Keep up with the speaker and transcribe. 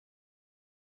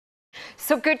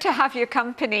So good to have your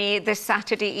company this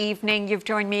Saturday evening. You've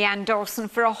joined me, Anne Dawson,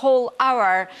 for a whole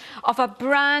hour of a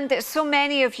brand that so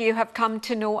many of you have come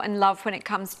to know and love when it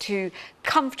comes to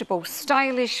comfortable,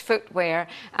 stylish footwear,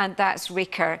 and that's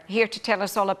Rika. Here to tell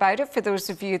us all about it, for those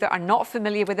of you that are not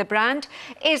familiar with the brand,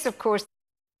 is, of course,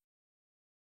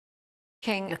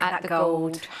 looking at the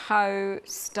gold. How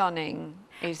stunning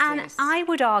is this? And I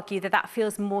would argue that that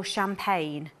feels more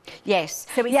champagne. Yes.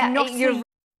 So it's not...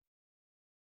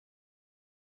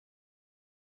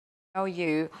 I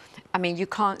mean, you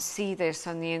can't see this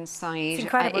on the inside. It's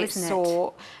incredible, it's isn't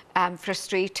so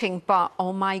frustrating, but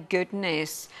oh my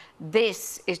goodness,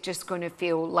 this is just going to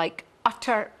feel like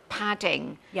utter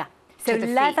padding. Yeah. So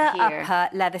leather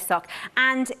upper, leather sock,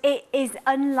 and it is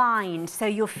unlined, so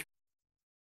you're...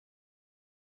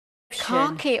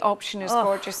 Khaki option is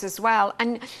gorgeous as well,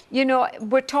 and you know,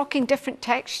 we're talking different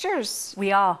textures.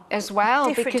 We are as well,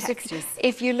 different because textures.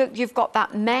 if you look, you've got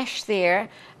that mesh there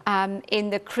in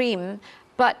the cream,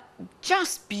 but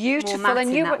just beautiful.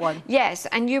 And you were, yes,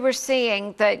 and you were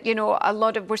saying that, you know,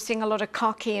 we're seeing a lot of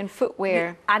khaki in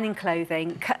footwear and in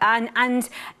clothing, and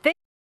this